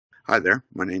Hi there.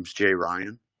 My name's Jay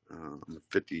Ryan. I'm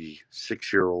a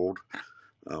 56-year-old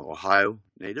Ohio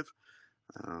native.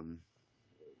 Um,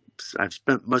 I've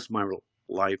spent most of my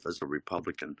life as a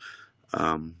Republican.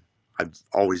 Um, I've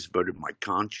always voted my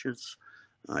conscience.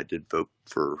 I did vote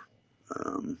for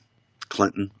um,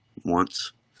 Clinton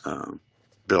once, uh,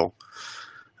 Bill.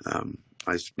 Um,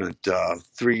 I spent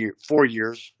 4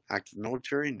 years active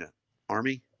military in the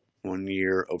Army, 1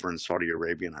 year over in Saudi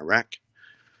Arabia and Iraq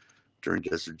during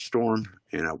Desert Storm,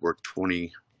 and I worked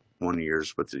 21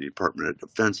 years with the Department of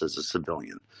Defense as a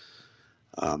civilian.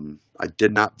 I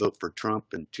did not vote for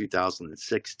Trump in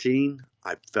 2016.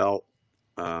 I felt,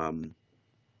 um,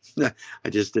 I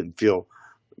just didn't feel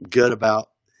good about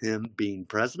him being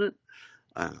president.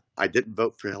 I didn't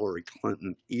vote for Hillary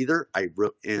Clinton either. I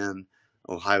wrote in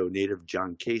Ohio native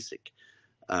John Kasich.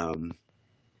 Um,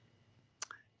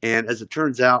 and as it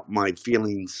turns out, my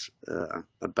feelings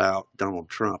about Donald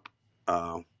Trump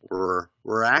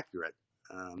were accurate.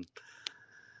 Um,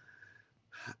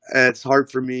 it's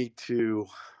hard for me to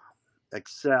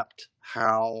accept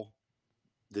how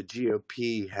the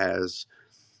GOP has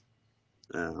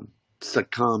um,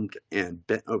 succumbed and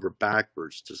bent over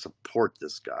backwards to support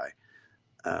this guy,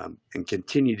 and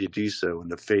continue to do so in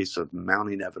the face of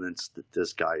mounting evidence that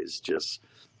this guy is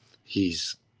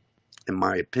he's, in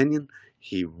my opinion,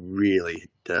 he really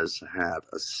does have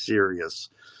a serious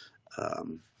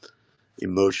um,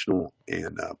 emotional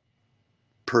and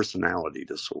personality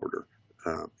disorder.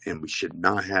 And we should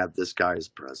not have this guy as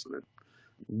president.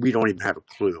 We don't even have a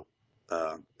clue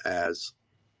as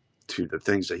to the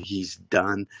things that he's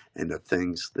done and the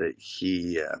things that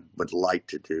he would like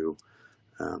to do.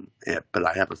 But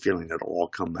I have a feeling it'll all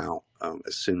come out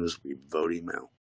as soon as we vote him out.